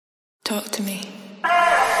Talk to me.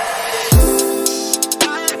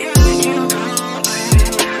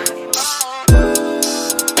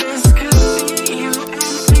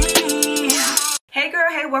 Hey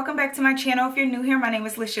girl, hey, welcome back to my channel. If you're new here, my name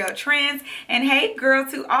is Lachelletrends, and hey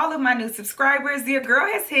girl, to all of my new subscribers, your girl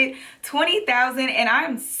has hit 20,000 and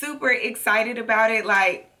I'm super excited about it.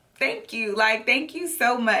 Thank you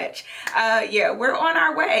so much. Yeah, we're on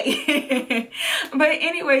our way. But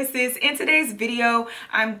anyway, sis, in today's video,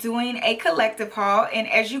 I'm doing a collective haul. And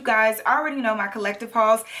as you guys already know, my collective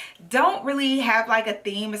hauls don't really have like a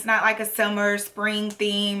theme. It's not like a summer, spring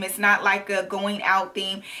theme. It's not like a going out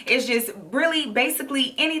theme. It's just really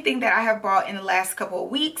basically anything that I have bought in the last couple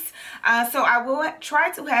of weeks. So I will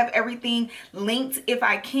try to have everything linked if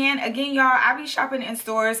I can. Again, y'all, I be shopping in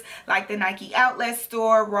stores like the Nike outlet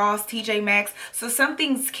store, Ross, TJ Maxx, so some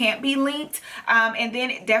things can't be linked, and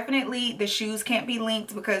then definitely the shoes can't be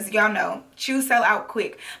linked because y'all know shoes sell out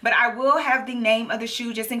quick. But I will have the name of the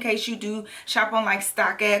shoe just in case you do shop on like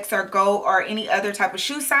StockX or Go or any other type of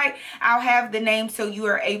shoe site. I'll have the name so you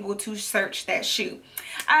are able to search that shoe.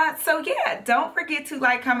 So yeah, don't forget to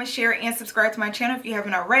like, comment, share, and subscribe to my channel if you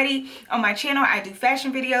haven't already. On my channel, I do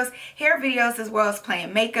fashion videos, hair videos, as well as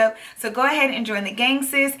playing makeup. So go ahead and join the gang,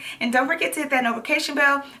 sis. And don't forget to hit that notification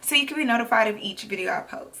bell so you can be notified of each video I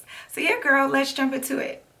post. So yeah, girl, let's jump into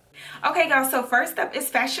it. Okay, y'all, so first up is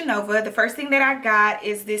Fashion Nova. The first thing that I got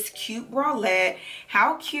is this cute bralette.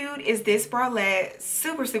 How cute is this bralette?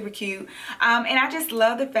 Super, super cute. And I just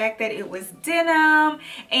love the fact that it was denim.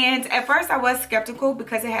 And at first I was skeptical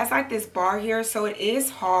because it has like this bar here, so it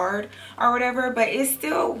is hard or whatever, but it's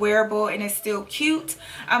still wearable and it's still cute.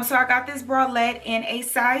 So I got this bralette in a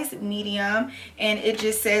size medium, and it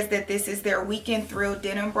just says that this is their Weekend Thrill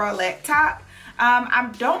denim bralette top. I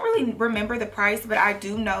don't really remember the price, but I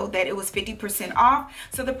do know that it was 50% off.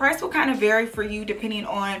 So the price will kind of vary for you depending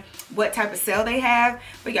on what type of sale they have.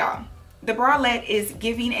 But y'all, the bralette is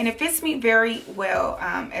giving and it fits me very well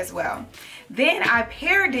as well. Then I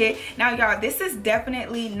paired it. Now y'all, this is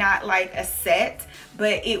definitely not like a set,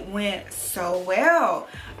 but it went so well.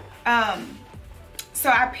 So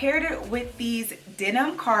I paired it with these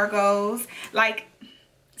denim cargos. Like,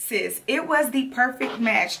 sis, it was the perfect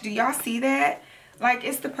match. Do y'all see that? Like,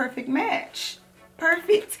 it's the perfect match.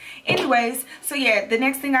 Perfect. Anyways, so yeah, the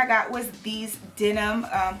next thing I got was these denim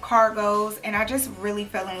cargos, and I just really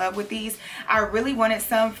fell in love with these. I really wanted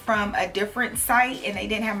some from a different site and they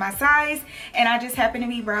didn't have my size, and I just happened to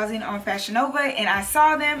be browsing on Fashion Nova and I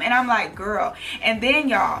saw them and I'm like, girl. And then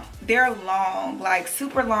y'all, they're long, like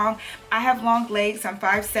super long. I have long legs. I'm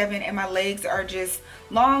 5'7" and my legs are just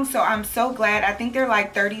long, so I'm so glad. I think they're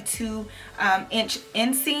like 32 inch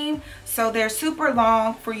inseam, so they're super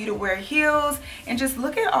long for you to wear heels. And just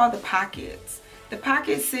look at all the pockets. The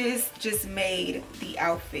pockets, sis, just made the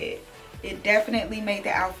outfit. It definitely made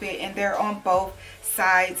the outfit, and they're on both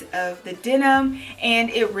sides of the denim, and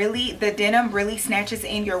the denim really snatches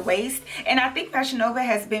in your waist. And I think Fashion Nova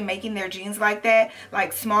has been making their jeans like that,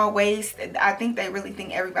 like small waist. I think they really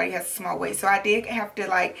think everybody has a small waist, so I did have to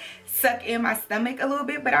like suck in my stomach a little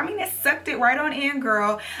bit, but I mean, it sucked it right on in,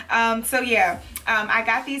 girl. So yeah, I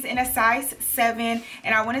got these in a size 7,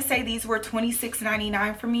 and I want to say these were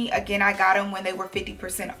 $26.99 for me. Again, I got them when they were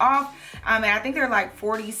 50% off, and I think they're like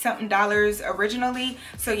 $40 something originally.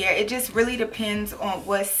 So yeah, it just really depends on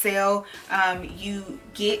what sale you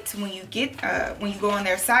get when you go on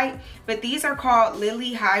their site. But these are called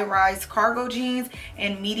Lily High Rise Cargo Jeans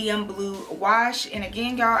in medium blue wash, and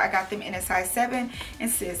again, y'all, I got them in a size 7, and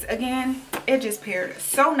sis, again, it just paired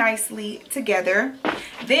so nicely together.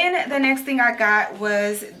 Then the next thing I got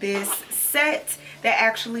was this set that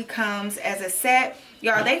actually comes as a set.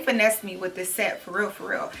 Y'all, they finessed me with this set for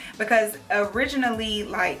real, because originally,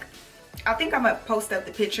 like, I think I'm gonna post up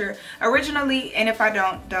the picture originally, and if I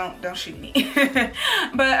don't shoot me.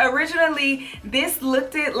 But originally this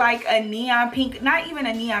looked like a neon pink, not even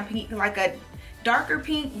a neon pink, like a darker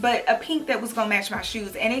pink, but a pink that was gonna match my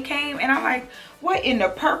shoes. And it came and I'm like, what in the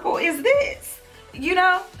purple is this, you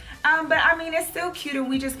know? But I mean, it's still cute, and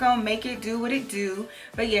we just gonna make it do what it do.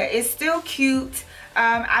 But yeah, it's still cute.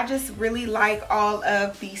 I just really like all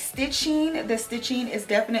of the stitching. The stitching is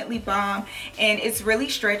definitely bomb, and it's really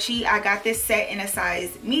stretchy. I got this set in a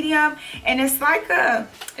size medium, and it's kind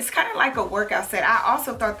of like a workout set. I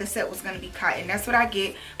also thought the set was going to be cotton. That's what I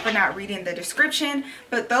get for not reading the description.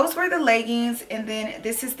 But those were the leggings, and then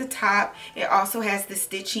this is the top. It also has the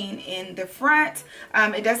stitching in the front.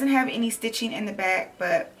 It doesn't have any stitching in the back,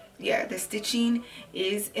 but yeah, the stitching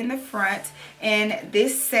is in the front. And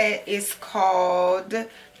this set is called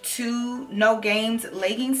 2 no games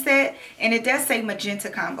legging set, and it does say magenta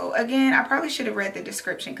combo. Again, I probably should have read the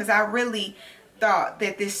description because I really thought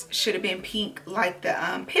that this should have been pink like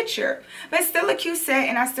the picture, but still a cute set,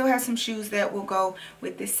 and I still have some shoes that will go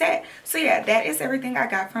with this set. So yeah, that is everything I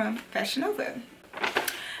got from Fashion Nova.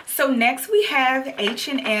 So next we have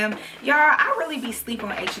H&M. Y'all, I really be sleep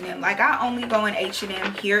on H&M. Like, I only go in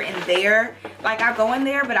H&M here and there. Like, I go in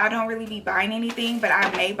there, but I don't really be buying anything. But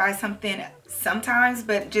I may buy something sometimes.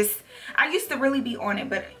 But just, I used to really be on it.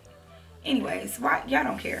 But anyways, why y'all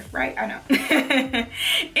don't care, right? I know.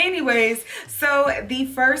 Anyways, so the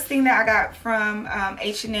first thing that I got from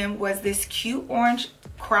H&M was this cute orange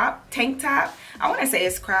crop tank top. I want to say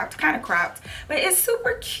it's cropped, kind of cropped, but it's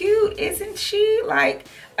super cute, isn't she? Like,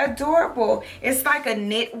 adorable. It's like a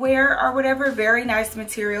knitwear or whatever. Very nice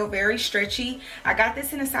material, very stretchy. I got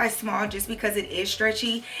this in a size small just because it is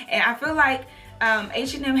stretchy, and I feel like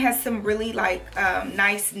H&M has some really like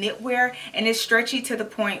nice knitwear, and it's stretchy to the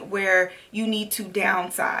point where you need to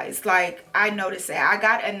downsize. Like, I noticed that. I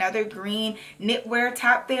got another green knitwear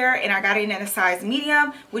top there, and I got it in a size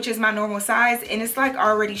medium, which is my normal size, and it's like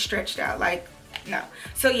already stretched out. Like, no.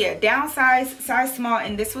 So yeah, downsize, size small,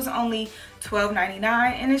 and this was only $12.99,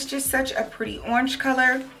 and it's just such a pretty orange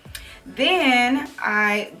color. Then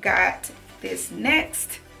I got this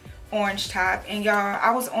next orange top, and y'all, I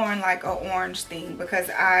was on like a orange thing because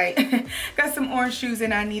I got some orange shoes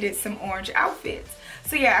and I needed some orange outfits.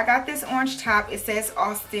 So yeah, I got this orange top. It says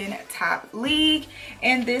Austin Top League,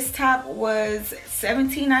 and this top was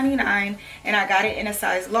 $17.99, and I got it in a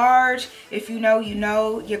size large. If you know, you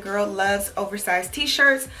know, your girl loves oversized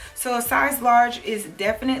t-shirts, so a size large is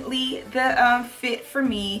definitely the fit for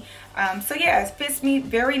me. So yeah, it fits me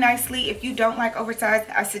very nicely. If you don't like oversized,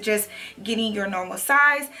 I suggest getting your normal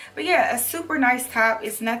size. But yeah, a super nice top.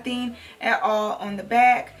 It's nothing at all on the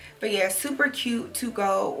back, but yeah, super cute to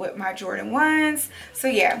go with my Jordan 1s. So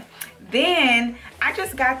yeah, then I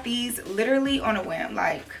just got these literally on a whim,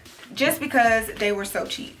 like just because they were so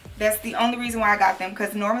cheap. That's the only reason why I got them,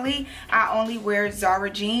 because normally I only wear Zara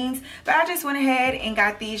jeans, but I just went ahead and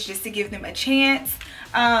got these just to give them a chance.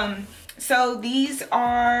 So these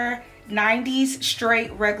are 90s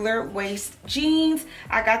straight regular waist jeans.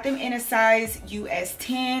 I got them in a size US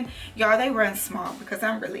 10. Y'all, they run small because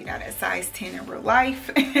I'm really not a size 10 in real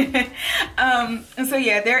life. And so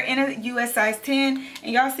yeah, they're in a US size 10,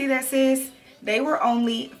 and y'all see that, sis? They were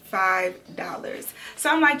only $5. So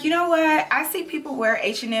I'm like, you know what? I see people wear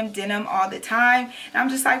H&M denim all the time, and I'm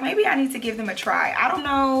just like, maybe I need to give them a try. I don't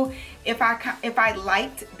know if I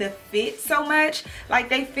liked the fit so much. Like,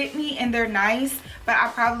 they fit me and they're nice, but I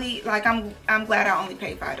probably, like, I'm glad I only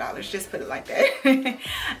paid $5. Just put it like that.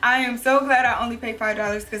 I am so glad I only paid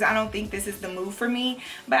 $5 because I don't think this is the move for me.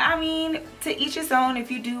 But I mean, to each his own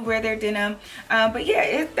if you do wear their denim. But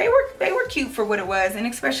yeah, they were cute for what it was, and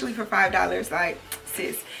especially for $5. Like,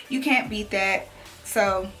 sis, you can't beat that.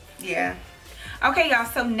 So yeah. Okay, y'all,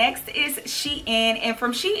 so next is Shein, and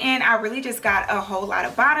from Shein I really just got a whole lot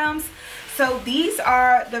of bottoms. So these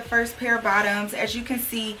are the first pair of bottoms. As you can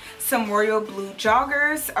see, some royal blue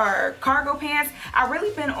joggers or cargo pants. I've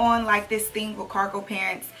really been on like this thing with cargo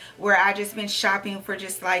pants where I just been shopping for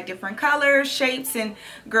just like different colors, shapes, and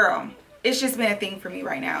girl, it's just been a thing for me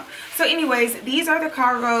right now. So anyways, these are the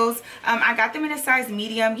cargos. I got them in a size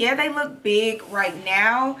medium. Yeah, they look big right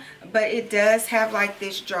now, but it does have like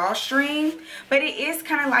this drawstring, but it is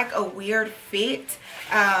kind of like a weird fit.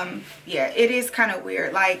 Yeah, it is kind of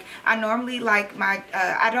weird. Like, I normally like my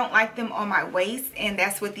I don't like them on my waist, and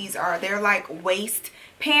that's what these are. They're like waist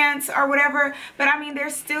pants or whatever, but I mean,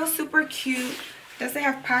 they're still super cute. Does it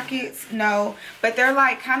have pockets? No, but they're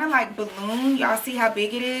like kind of like balloon. Y'all see how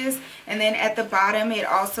big it is? And then at the bottom it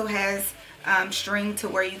also has string to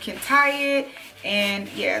where you can tie it. And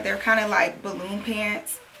yeah, they're kind of like balloon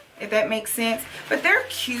pants, if that makes sense. But they're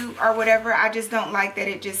cute or whatever. I just don't like that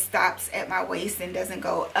it just stops at my waist and doesn't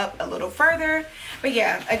go up a little further. But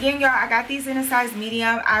yeah, again, y'all, I got these in a size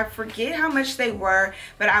medium. I forget how much they were,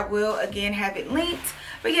 but I will again have it linked.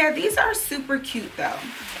 But yeah, these are super cute though.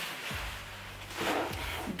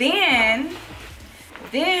 Then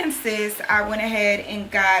sis, I went ahead and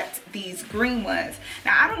got these green ones.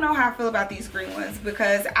 Now, I don't know how I feel about these green ones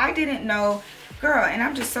because I didn't know, girl, and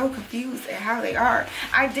I'm just so confused at how they are.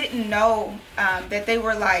 I didn't know that they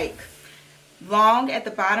were like long at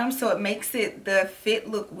the bottom, so it makes it the fit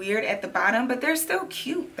look weird at the bottom, but they're still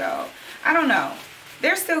cute though. I don't know.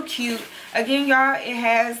 They're still cute. Again, y'all, it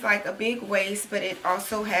has like a big waist, but it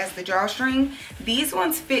also has the drawstring. These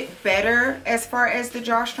ones fit better as far as the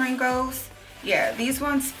drawstring goes. Yeah, these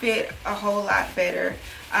ones fit a whole lot better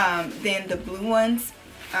than the blue ones.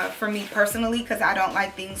 for me personally, because I don't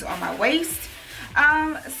like things on my waist.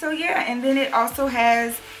 So yeah, and then it also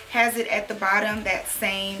has it at the bottom, that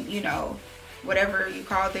same, you know, whatever you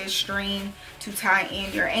call this, string to tie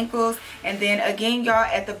in your ankles. And then again, y'all,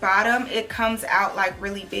 at the bottom it comes out like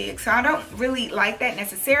really big, so I don't really like that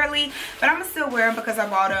necessarily, but I'm gonna still wear them because I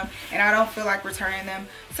bought them and I don't feel like returning them.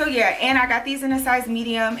 So yeah, and I got these in a size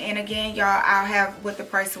medium, and again, y'all, I'll have what the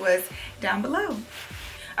price was down below.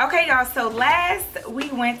 Okay, y'all, so last we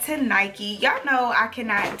went to Nike. Y'all know I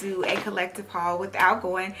cannot do a collective haul without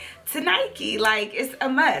going to Nike. Like, it's a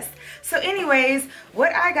must. So anyways,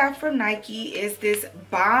 what I got from Nike is this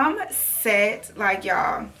bomb set. Like,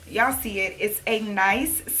 y'all see it. It's a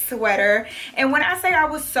nice sweater. And when I say I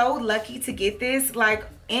was so lucky to get this, like,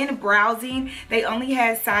 in browsing, they only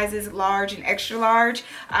had sizes large and extra large,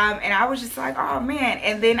 and I was just like, oh man.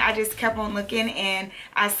 And then I just kept on looking and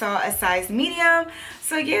I saw a size medium.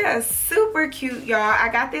 So yeah, super cute, y'all. I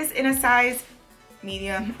got this in a size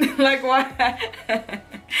medium. Like, what?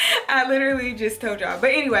 I literally just told y'all.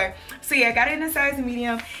 But anyway, so yeah, I got it in a size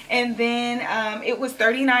medium, and then it was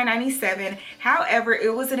 $39.97. However,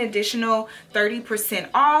 it was an additional 30%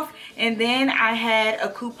 off, and then I had a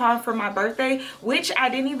coupon for my birthday, which I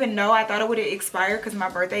didn't even know. I thought it would have expired because my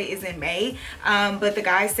birthday is in May, but the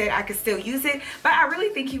guy said I could still use it. But I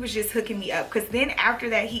really think he was just hooking me up, because then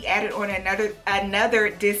after that he added on another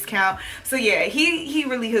discount. So yeah, he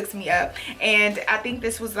really hooks me up, and I think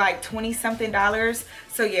this was like 20 something dollars.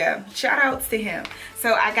 So yeah, shout outs to him.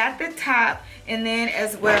 So I got the top, and then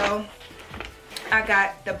as well I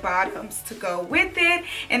got the bottoms to go with it.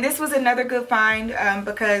 And this was another good find,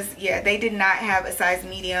 because yeah, they did not have a size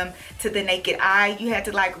medium to the naked eye. You had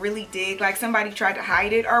to like really dig, like somebody tried to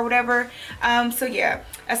hide it or whatever. So yeah,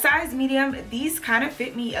 a size medium. These kind of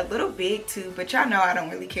fit me a little big too, but y'all know I don't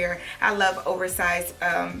really care. I love oversized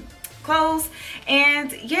clothes.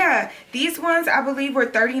 And yeah, these ones I believe were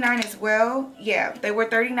 $39 as well. Yeah, they were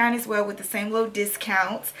 $39 as well, with the same little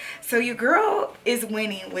discounts. So your girl is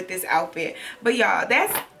winning with this outfit. But y'all,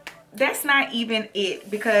 that's not even it,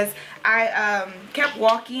 because I kept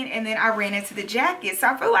walking and then I ran into the jacket. So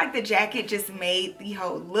I feel like the jacket just made the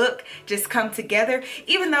whole look just come together,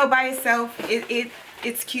 even though by itself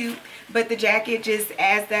it's cute, but the jacket just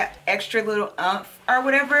adds that extra little umph or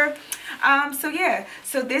whatever. So yeah,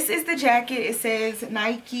 so this is the jacket. It says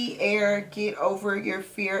Nike Air, get over your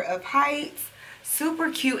fear of heights.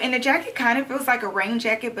 Super cute, and the jacket kind of feels like a rain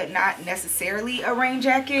jacket, but not necessarily a rain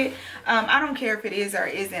jacket. I don't care if it is or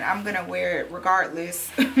isn't. I'm gonna wear it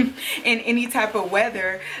regardless in any type of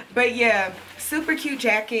weather. But yeah, super cute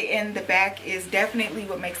jacket, and the back is definitely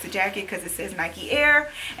what makes the jacket, because it says Nike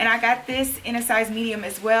Air. And I got this in a size medium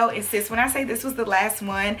as well. And sis, when I say this was the last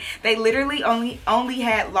one, they literally only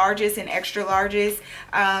had larges and extra larges,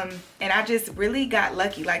 and I just really got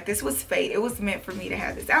lucky. Like, this was fate. It was meant for me to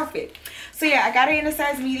have this outfit. So yeah, I got it in a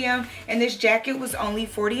size medium, and this jacket was only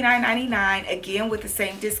 $49.99, again with the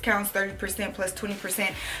same discounts, 30% plus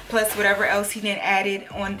 20% plus whatever else he then added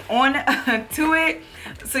on to it.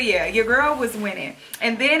 So yeah, your girl was winning.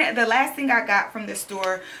 And then the last thing I got from the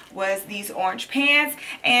store was these orange pants,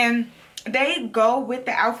 and they go with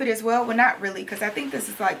the outfit as well. Well, not really, because I think this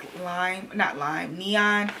is like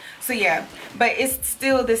neon. So yeah, but it's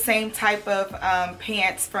still the same type of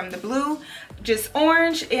pants from the blue, just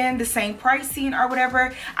orange, and the same pricing or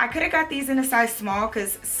whatever. I could have got these in a size small,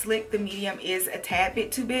 because slick, the medium is a tad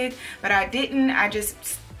bit too big, but I didn't. I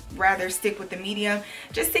just rather stick with the medium,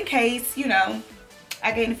 just in case, you know,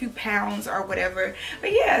 I gain a few pounds or whatever.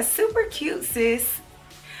 But yeah, super cute, sis.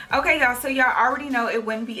 Okay, y'all, so y'all already know it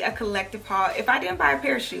wouldn't be a collective haul if I didn't buy a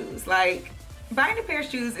pair of shoes. Like, buying a pair of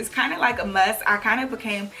shoes is kind of like a must. I kind of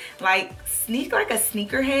became like a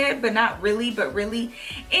sneakerhead, but not really, but really.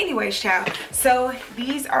 Anyways, child, so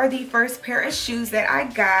these are the first pair of shoes that I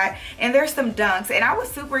got, and there's some Dunks, and I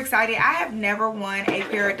was super excited. I have never won a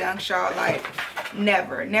pair of Dunks, y'all. Like,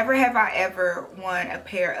 never have I ever won a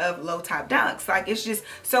pair of low top Dunks. Like, it's just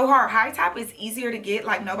so hard. High top is easier to get.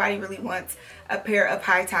 Like, nobody really wants a pair of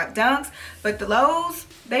high top Dunks, but the lows,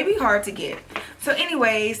 they be hard to get. So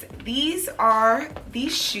anyways, these are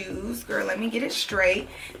these shoes. Girl, let me get it straight.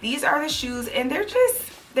 These are the shoes, and they're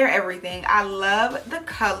everything. I love the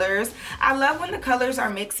colors. I love when the colors are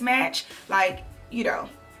mix match. Like, you know,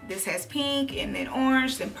 this has pink and then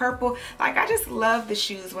orange and purple. Like, I just love the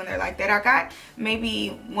shoes when they're like that. I got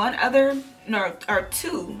maybe one other, no, or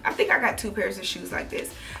two. I think I got 2 pairs of shoes like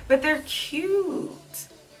this, but they're cute.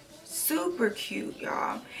 Super cute,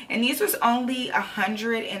 y'all. And these was only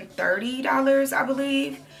 $130, I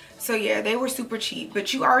believe. So yeah, they were super cheap,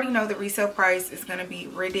 but you already know the resale price is gonna be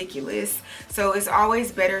ridiculous. So it's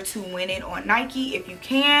always better to win it on Nike if you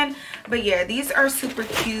can. But yeah, these are super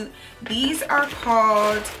cute. These are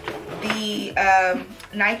called the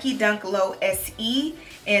Nike Dunk Low SE,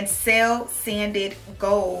 and Sail Sanded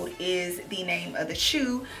Gold is the name of the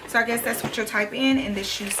shoe. So I guess that's what you'll type in, and this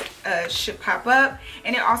shoe should pop up.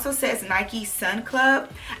 And it also says Nike Sun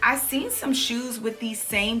Club. I've seen some shoes with these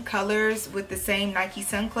same colors with the same Nike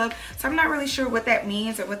Sun Club, so I'm not really sure what that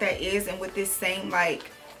means or what that is, and with this same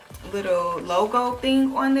like little logo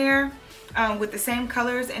thing on there with the same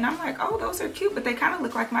colors. And I'm like, oh, those are cute, but they kind of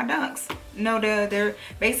look like my Dunks. No, they're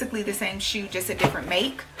basically the same shoe, just a different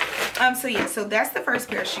make. So yeah, so that's the first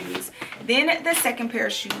pair of shoes. Then the second pair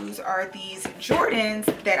of shoes are these Jordans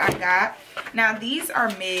that I got. Now these are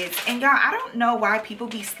mids, and y'all, I don't know why people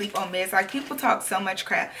be sleep on mids. Like, people talk so much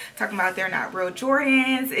crap talking about they're not real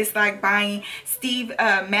Jordans. It's like buying Steve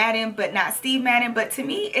Madden but not Steve Madden. But to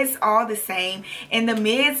me, it's all the same, and the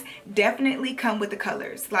mids definitely come with the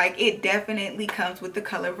colors. Like, it definitely comes with the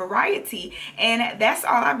color variety, and that's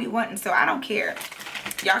all I be wanting. So I don't care.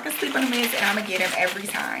 Y'all can sleep on the mids and I'm gonna get them every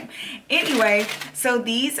time. Anyway, so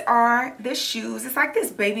these are the shoes. It's like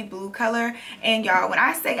this baby blue color, and y'all, when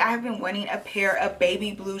I say I have been wanting a pair of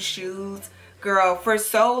baby blue shoes, girl, for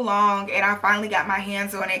so long, and I finally got my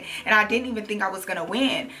hands on it, and I didn't even think I was gonna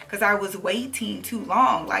win because I was waiting too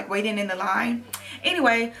long, like waiting in the line.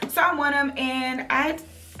 Anyway, so I want them, and I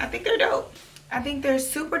think they're dope. I think they're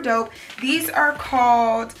super dope. These are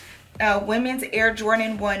called Women's Air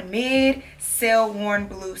Jordan 1 Mid Sail Worn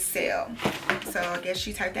Blue Sail. So I guess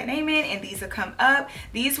you type that name in and these will come up.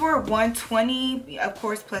 These were $120, of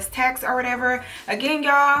course, plus tax or whatever. Again,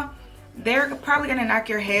 y'all, they're probably gonna knock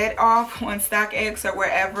your head off on StockX or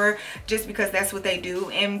wherever, just because that's what they do.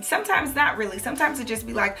 And sometimes not really. Sometimes it just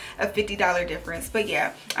be like a $50 difference. But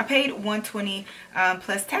yeah, I paid $120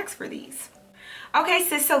 plus tax for these. Okay,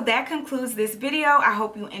 sis, so that concludes this video. I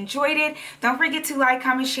hope you enjoyed it. Don't forget to like,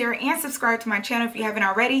 comment, share, and subscribe to my channel if you haven't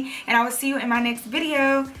already. And I will see you in my next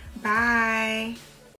video. Bye.